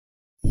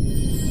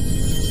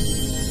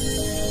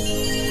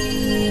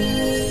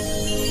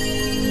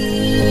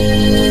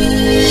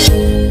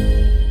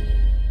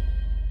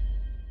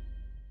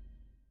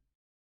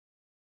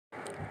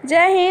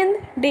Jai Hind,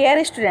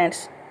 dear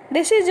students.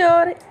 This is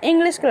your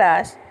English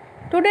class.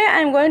 Today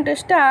I am going to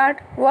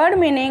start word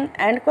meaning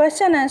and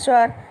question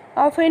answer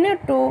of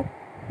Unit 2,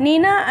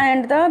 Nina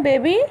and the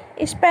Baby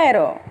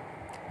Sparrow.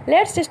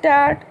 Let's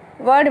start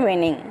word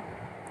meaning.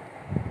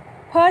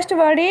 First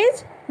word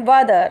is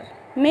bother,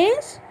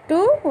 means to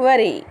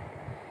worry.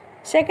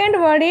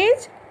 Second word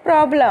is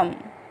problem,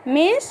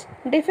 means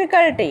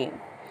difficulty.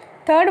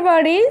 Third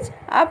word is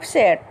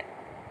upset,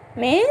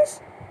 means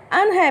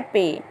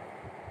unhappy.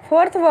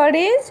 Fourth word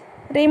is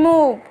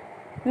remove,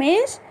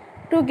 means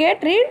to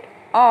get rid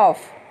of.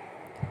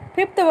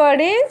 Fifth word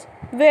is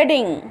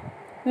wedding,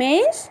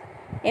 means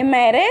a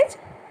marriage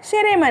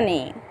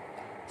ceremony.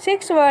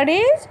 Sixth word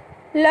is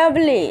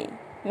lovely,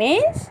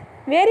 means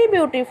very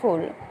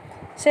beautiful.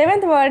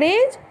 Seventh word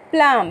is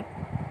plump,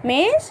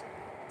 means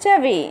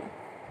chubby.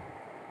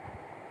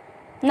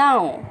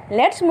 Now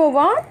let's move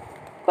on.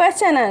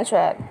 Question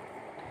answer.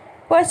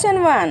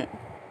 Question 1.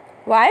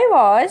 Why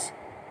was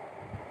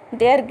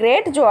there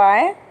great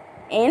joy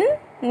in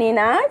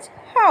Nina's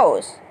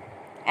house?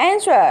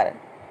 Answer.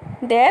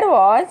 There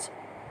was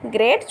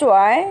great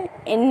joy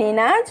in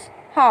Nina's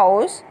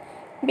house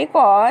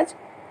because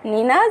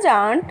Nina's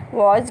aunt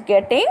was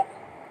getting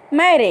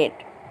married.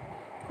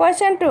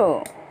 Question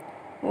 2.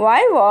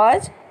 Why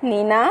was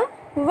Nina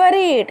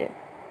worried?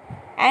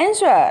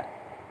 Answer.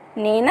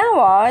 Nina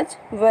was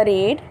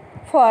worried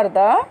for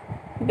the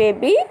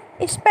baby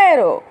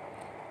sparrow.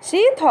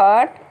 She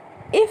thought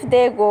if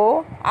they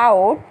go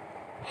out,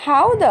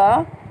 how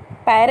the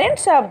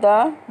parents of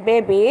the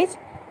babies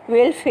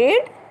will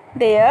feed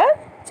their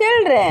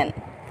children.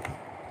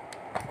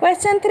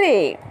 Question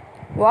 3.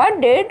 What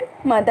did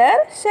mother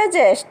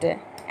suggest?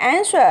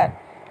 Answer.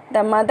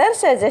 The mother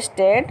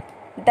suggested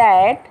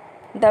that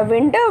the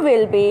window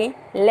will be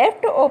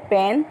left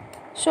open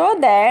so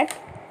that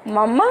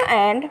Mama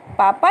and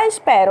Papa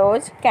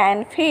sparrows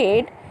can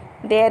feed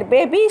their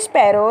baby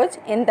sparrows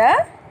in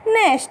the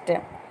nest.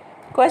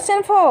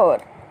 Question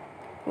 4.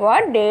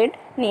 What did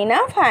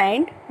Nina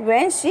find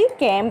when she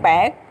came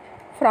back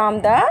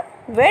from the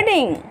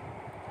wedding?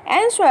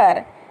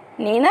 Answer.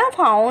 Nina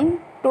found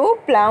 2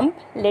 plump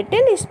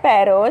little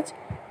sparrows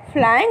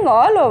flying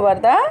all over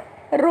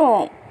the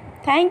room.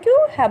 Thank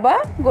you. Have a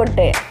good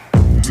day.